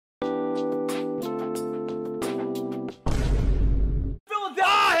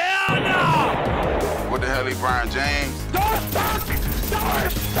hell he Brian James?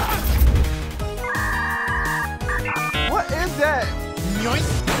 What is that? Yoink.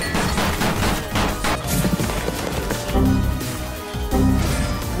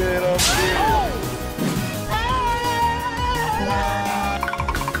 Man, I'm dead.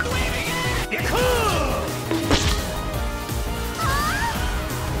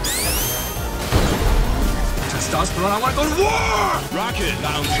 Testosterone, I want to go to war! Rocket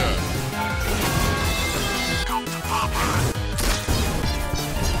launcher.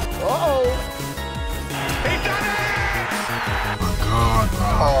 Uh-oh. He done it! Oh, God, bro.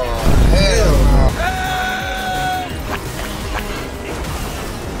 Oh, hell no.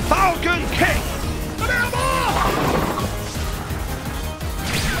 Falcon kick!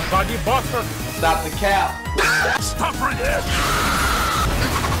 Body buster. Stop the cap. Stop right there.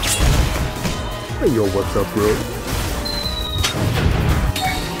 Hey, yo, what's up, bro?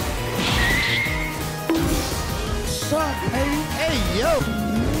 What's up, baby? Hey, yo.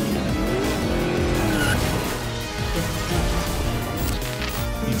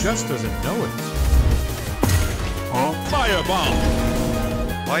 He just doesn't know it. Oh, fireball.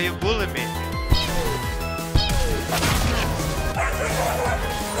 Why you bullying me?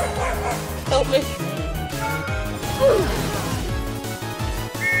 Help me.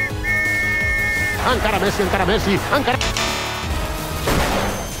 Ankara Messi, Ankara Messi, Ankara.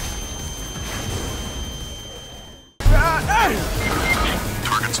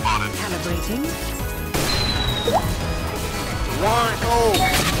 Target spotted. Calibrating. One, oh.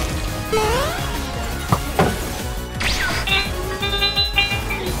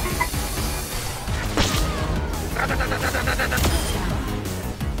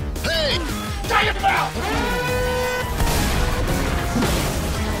 Hey! Target foul!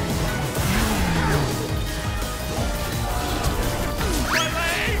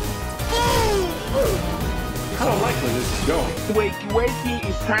 I don't like where this is going. Wakey, wakey,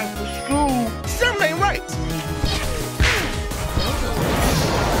 it's time for school. Something ain't right.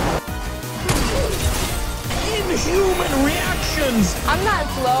 Inhuman reactions. I'm not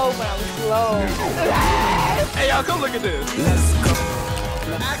slow, but I'm slow. Hey, y'all, come look at this.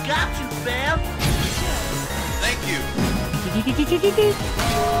 I got you, fam. Thank you.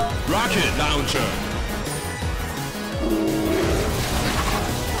 Rocket launcher.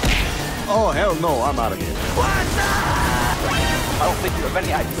 Oh, hell no, I'm out of here. I don't think you have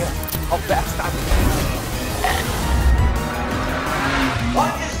any idea how fast I'm.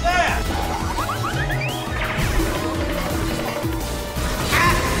 What is that?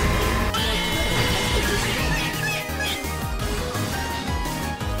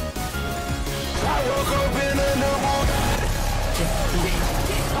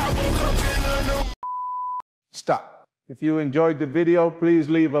 Stop. If you enjoyed the video, please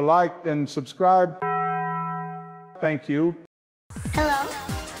leave a like and subscribe. Thank you. Hello.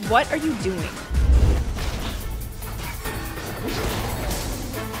 What are you doing?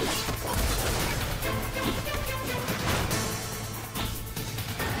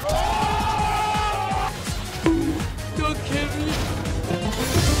 Don't kill me.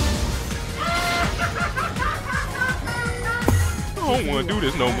 I don't want to do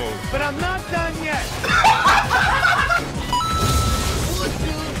this no more. But I'm not done yet.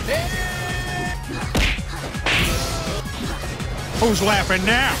 Who's laughing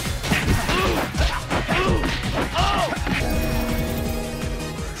now?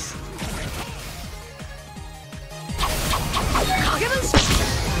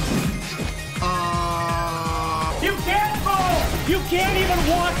 You can't move! You can't even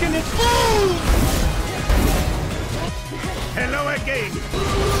walk in this food! Hello again!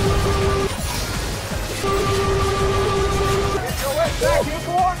 Get your way back here,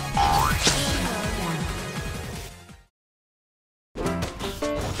 boy.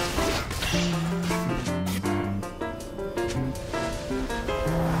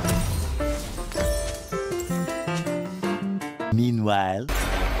 Meanwhile,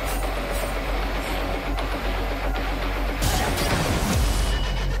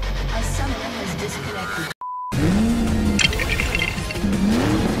 A summoner has disconnected.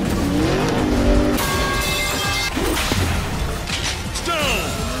 Stone!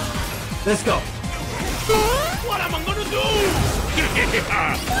 Let's go. What am I gonna do?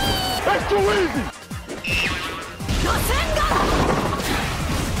 That's too easy!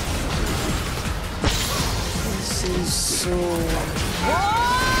 This is so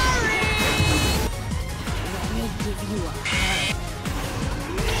boring. Let me give you a